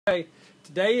Okay,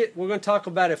 today we're going to talk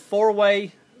about a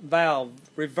four-way valve,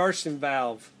 reversing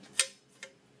valve.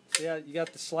 See how you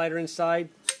got the slider inside?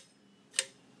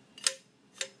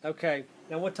 Okay,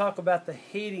 now we'll talk about the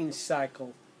heating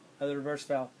cycle of the reverse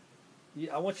valve.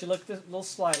 I want you to look at this little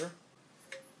slider,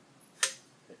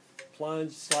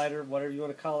 plunge slider, whatever you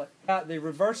want to call it. Got the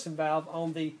reversing valve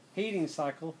on the heating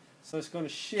cycle, so it's going to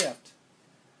shift.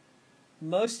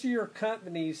 Most of your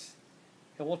companies,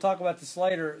 and we'll talk about this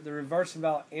later, the reversing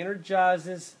valve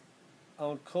energizes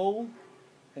on cool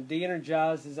and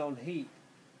de-energizes on heat.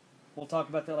 We'll talk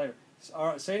about that later.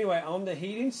 So anyway, on the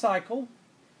heating cycle,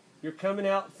 you're coming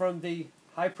out from the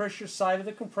high pressure side of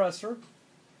the compressor.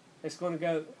 It's going to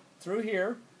go through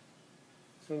here.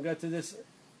 It's going to go through this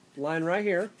line right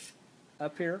here,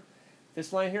 up here.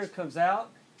 This line here comes out.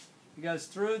 It goes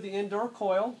through the indoor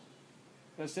coil.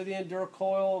 Goes to the indoor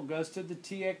coil, goes to the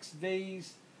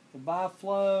TXVs, the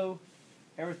biflow,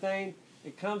 everything.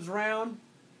 It comes around,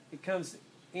 it comes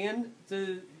in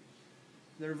through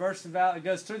the reversing valve. It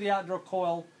goes through the outdoor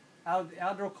coil, out of the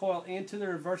outdoor coil into the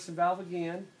reversing valve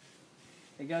again.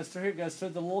 It goes through here, it goes through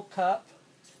the little cup,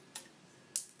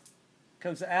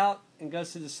 comes out and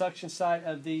goes to the suction side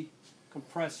of the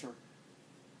compressor.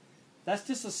 That's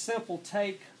just a simple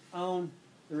take on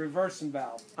the reversing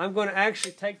valve. I'm going to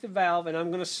actually take the valve and I'm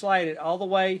going to slide it all the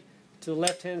way to the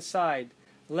left-hand side.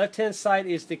 The left-hand side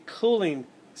is the cooling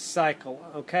cycle,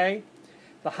 okay?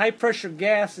 The high-pressure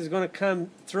gas is going to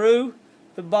come through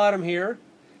the bottom here.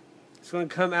 It's going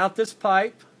to come out this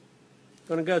pipe. It's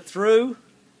going to go through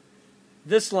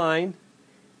this line.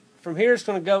 From here it's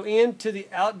going to go into the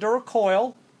outdoor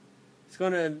coil. It's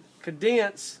going to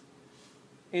condense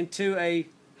into a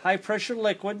high-pressure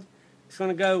liquid. It's going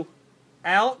to go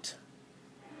out.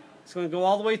 It's going to go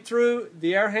all the way through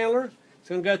the air handler. It's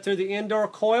going to go through the indoor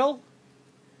coil.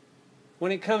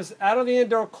 When it comes out of the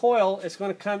indoor coil, it's going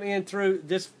to come in through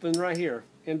this one right here,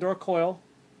 indoor coil.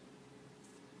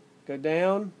 Go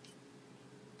down.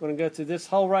 It's going to go through this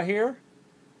hole right here.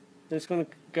 Then it's going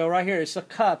to go right here. It's a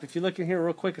cup. If you look in here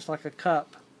real quick, it's like a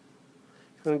cup.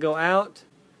 It's going to go out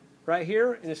right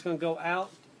here, and it's going to go out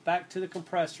back to the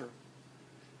compressor.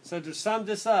 So to sum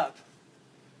this up,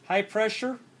 high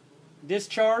pressure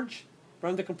discharge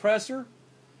from the compressor.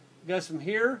 It goes from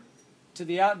here to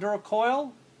the outdoor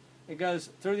coil. It goes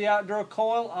through the outdoor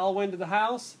coil all the way into the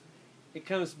house. It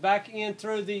comes back in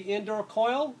through the indoor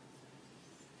coil.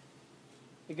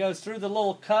 It goes through the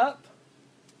little cup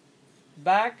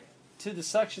back to the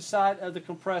suction side of the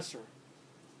compressor.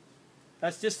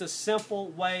 That's just a simple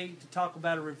way to talk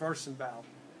about a reversing valve.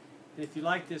 And if you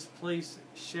like this, please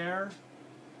share,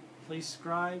 please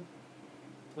subscribe,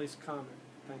 please comment.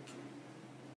 Thank you.